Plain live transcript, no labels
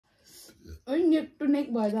ओइ नेक टु नेक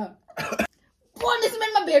भएर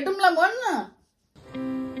पनिशमेन्टमा भेटौँला भन्न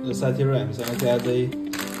ल साथीहरु हामीसँग चाहिँ अझै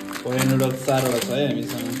कोरियन नुडल्स 4 वटा छ है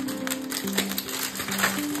हामीसँग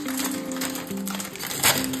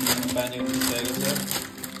पानी उसिसकेको छ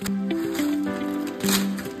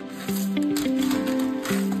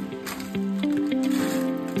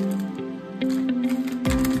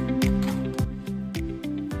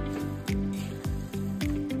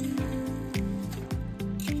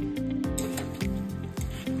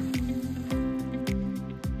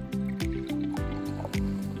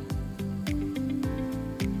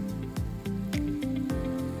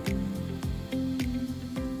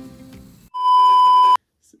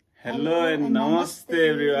Hello and namaste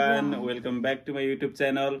everyone, welcome back to my YouTube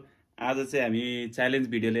channel. आज चाहिँ हामी च्यालेन्ज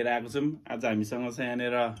भिडियो लिएर आएको छौं। आज हामीसँग चाहिँ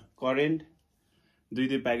यहाँनेर करेन्ट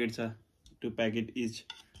दुई प्याकेट छ, 2 प्याकेट इच,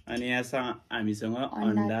 अनि यहाँ हामीसँग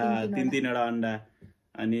अन्डा तीनवटा अन्डा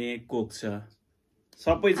अनि कोक छ।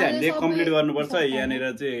 सबै चाहिँ हामीले कम्प्लिट गर्नुपर्छ। यहाँनेर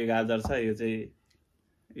चाहिँ गाजर छ, यो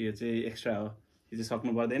चाहिँ एक्स्ट्रा हो, यो चाहिँ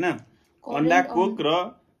सक्नु पर्दैन। अन्डा कोक र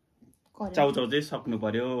चाउचाउ चाहिँ सक्नु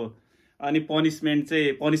पर्यो। अनि पनिशमेन्ट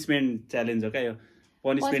च्यालेन्ज हो क्या यो।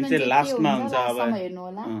 पनिशमेन्ट चाहिँ लास्टमा हुन्छ। अब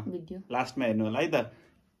लास्टमा हेर्नु होला है त,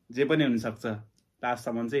 जे पनि हुन सक्छ।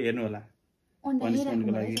 लास्टसम्म चाहिँ हेर्नु होला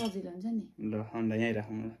पनिशमेन्टको लागि। ल अन्डा यहीँ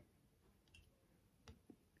राखौँ ल।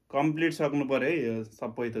 कम्प्लिट सक्नु पर्यो है यो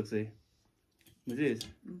सबै थोक चाहिँ, बुझिस्?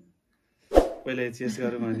 पहिला चेस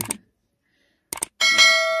गरौँ अनि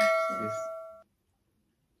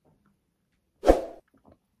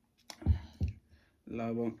ल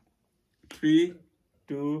अब 3,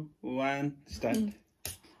 2, 1 start.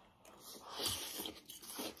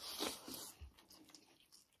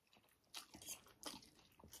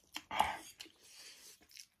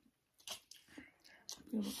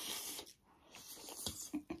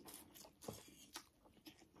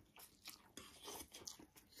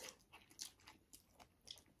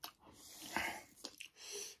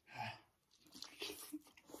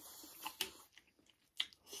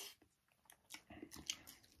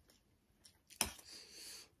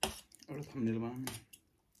 thumbnail बनाउनु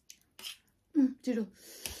छिटो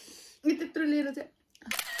यत्रो लिएर चाहिँ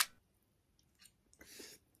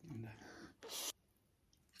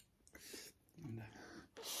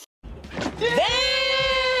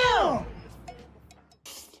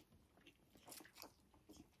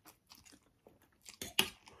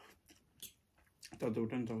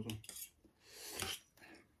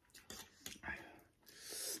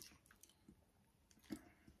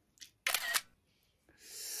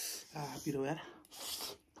Piro यार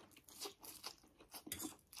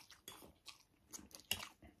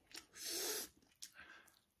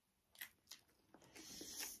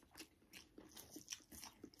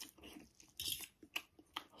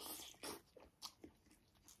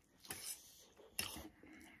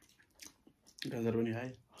गाजर पनि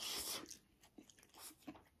खाए।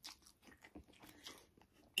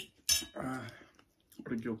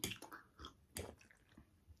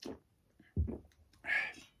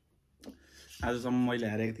 आजसम्म मैले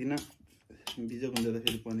हारेको थिइनँ, बिजोक हुन्छ त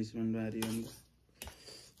फेरि पनिसमेन्ट हारियो अन्त।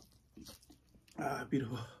 पिरो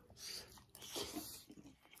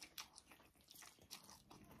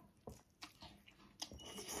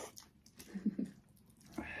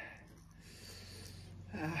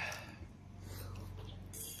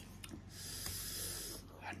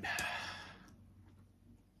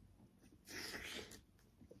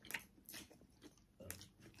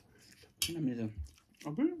amazing.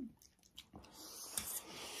 Okay.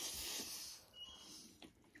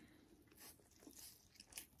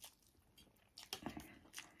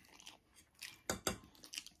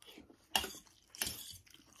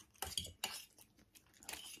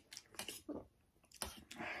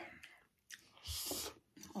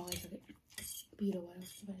 Oh, it's okay. Piro वाला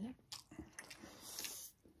उसको पहले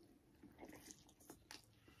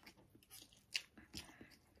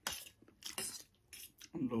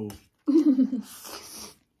low.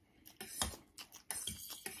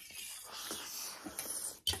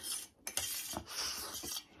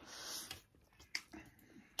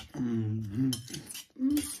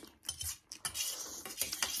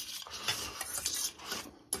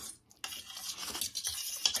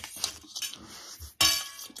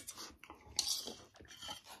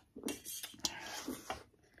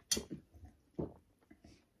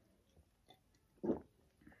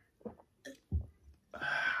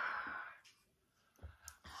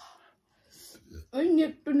 ओइ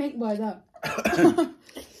नेक टु नेक भएर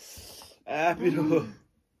Piro.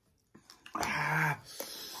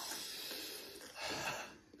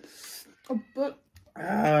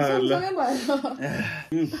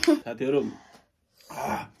 साथीहरु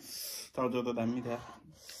चाउचाउ त दामी थियो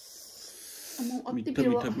अति मिठो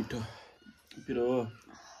मिठो मिठो पिरो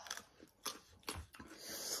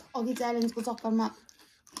अघि च्यालेन्जको चक्करमा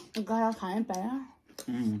गाडा खानै पाएन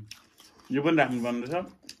यो पनि राख्नु पर्ने रहेछ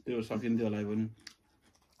त्यो सकिन्थ्यो होला पनि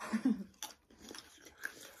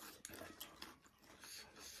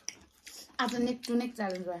आज नेक्स्ट टु नेक्स्ट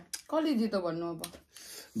च्यालेन्ज भयो कसले जित्यो भन्नु अब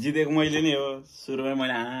जितेको मैले नै हो सुरुमै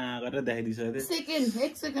मैले गरेर देखाइदिइसकेको थिएँ सेकेन्ड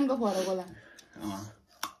 1 सेकेन्डको फरक होला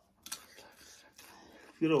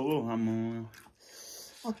पिरो हो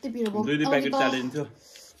अति पिरो भयो 2 प्याकेट च्यालेन्ज थियो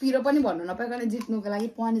पिरो पनि भन्नु नपाइकन जित्नुको लागि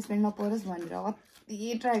पनिसमेन्ट नपरोस् भनेर कति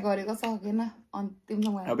ट्राई गरेको सकेन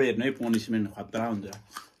अन्तिमसम्म अब हेर्नु है पनिसमेन्ट खतरा हुन्छ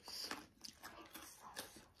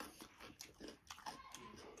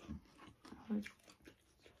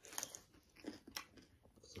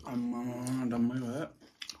डम्मै भयो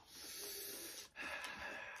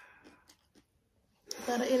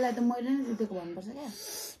तर यसलाई त मैले नै जितेको भन्नुपर्छ क्या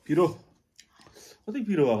पिरो कति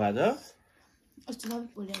पिरो भएको आज अस्ति सबै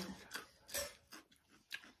पोलिहाल्छ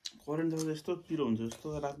करेन्ट त यस्तो पिरो हुन्छ जस्तो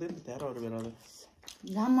राख्दैन त्यहाँ अरू बेला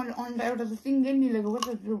जहाँ मैले अन्डा एउटा त सिङ्गै निलेको पो त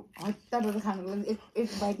त्यो हत्ताबाट खानुको लागि एक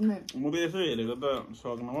बाइटमै म त यसो हेरेको त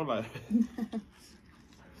सक्न पो लाग्यो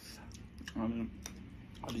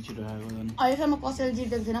अलि छिटो आएको झन् अहिलेसम्म कसैले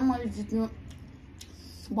जितेको थिएन मैले जित्नु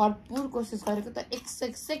भरपुर कोसिस गरेको त 1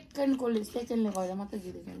 सेकेन्डले गर्दा मात्रै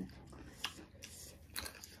जितेको छैन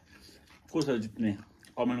कसरी जित्ने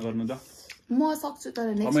कमेन्ट गर्नु त म सक्छु तर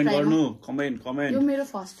नेक्स्ट कमेन्ट टाइम गर्नु कमेन्ट यो मेरो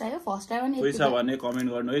फर्स्ट टाइम नि पैसा भने कमेन्ट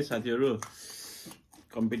गर्नु है साथीहरु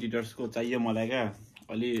कम्पिटिटर्सको चाहियो मलाई क्या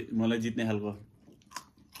अलि मलाई जित्ने खालको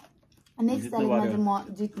नेक्स्ट टाइममा चाहिँ म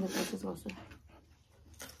जित्ने कोसिस गर्छु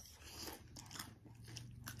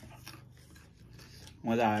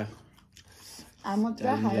मजा आयो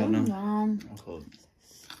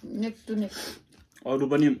नेक्स्ट टु नेक्स्ट अरू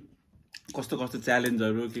पनि कस्तो कस्तो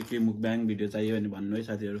च्यालेन्जहरु के मुकब्याङ भिडियो चाहियो भने भन्नु है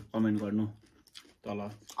साथीहरु कमेन्ट गर्नु तल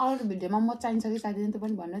अरू भिडियोमा म चाहिन्छ कि चाहिँदैन त्यो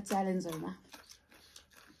पनि भन्नु च्यालेन्जहरुमा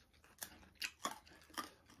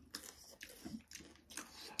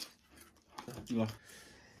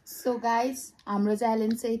सो गाइस हाम्रो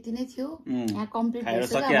च्यालेन्ज चाहिँ यति नै थियो यहाँ कम्प्लिट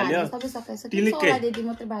भइसक्यो सबै सकाइसक्यो सोला दिदी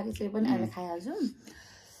मात्रै बाँकी छ पनि अहिले खाइहाल्छौँ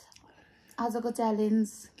आजको च्यालेन्ज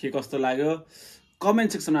के कस्तो लाग्यो कमेन्ट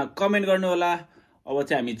सेक्सनमा कमेन्ट गर्नु होला अब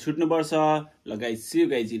चाहिँ हामी छुट्नु पर्छ ल guys C you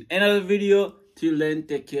guys in another video till then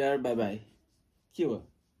take care bye bye के हो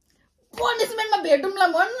पनिशमेन्टमा भेटौँला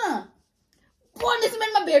भन्न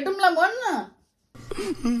पनिशमेन्टमा भेटौँला भन्न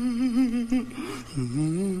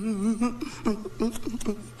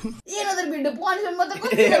another video punishment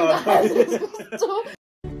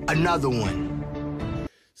another one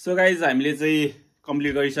so guys हामीले चाहिँ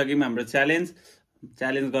कम्प्लिट गरिसक्यौं हाम्रो च्यालेन्ज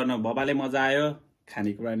गर्न बबाले मजा आयो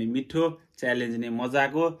खानेकुरा नि मिठो च्यालेन्ज नि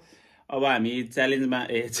मजाको अब हामी च्यालेन्जमा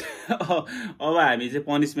अब हामी चाहिँ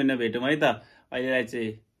पनिशमेन्टमा भेटौँ है त अहिलेलाई चाहिँ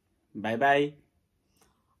बाइ बाइ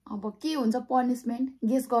अब के हुन्छ पनिशमेन्ट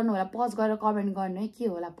गेस गर्नु होला पज गरेर कमेन्ट गर्नु है के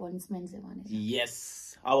होला पनिशमेन्ट चाहिँ भने यस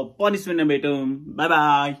अब पनिशमेन्टमा भेटौँ बाइ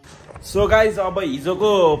बाइ सो गाइज अब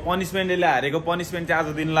हिजोको पनिशमेन्टले हारेको पनिशमेन्ट चाहिँ आज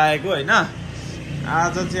दिन लागेको हैन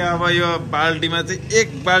आज चाहिँ अब यो बाल्टीमा चाहिँ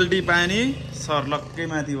 1 बाल्टी पानी सर्लक्कै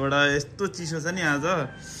माथिबाट यस्तो चिसो छ नि आज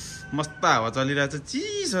मस्त हावा चलिरहेछ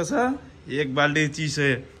चिसो छ 1 बाल्टी चिसो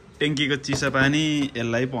ट्याङ्कीको चिसो पानी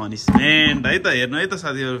यसलाई पनिशमेन्ट है त हेर्नु है त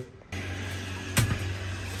साथीहरु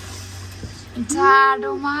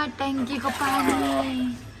जाडोमा ट्याङ्कीको पानी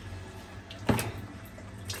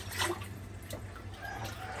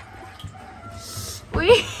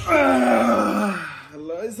उई ल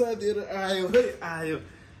साथीहरु आयो है आयो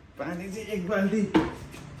पानी चाहिँ 1 बाल्टी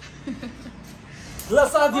ल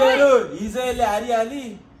साथीहरु हिजोले हारिहाली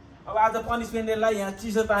अब आज पनिशमेन्टलाई यहाँ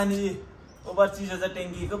चिसो पानी ओभर चिसो छ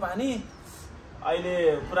ट्याङ्कीको पानी अहिले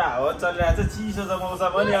पुरा हावा चलिरहेछ चिसो छ मौसम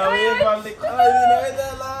पनि अब 1 बाल्टी खाइदिनु है त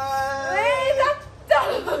ल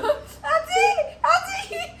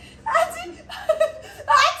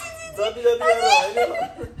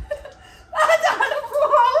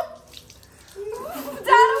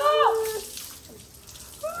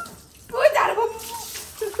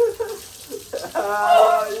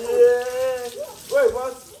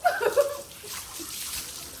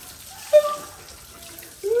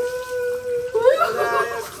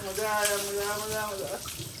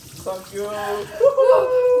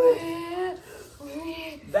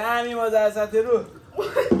दामी मजा आयो साथीहरु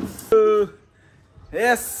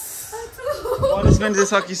यस पनिशमेन्ट चाहिँ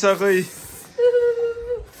सकिसक्यो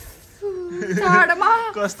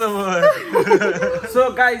कस्तो भयो सो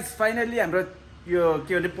गाइज फाइनली हाम्रो यो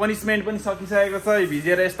के भन्छ पनिशमेन्ट पनि सकिसकेको छ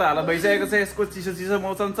भिजेर यस्तो हालत भइसकेको छ यसको चिसो चिसो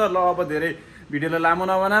मौसम छ ल अब धेरै भिडियोलाई लामो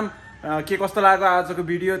नबनाम के कस्तो लाग्यो आजको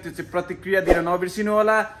भिडियो त्यो चाहिँ प्रतिक्रिया दिन नबिर्सिनु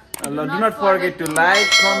होला Do not forget to like,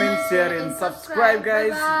 comment, share and subscribe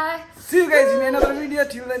guys. See you guys in another video.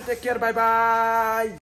 Till then, take care. Bye bye.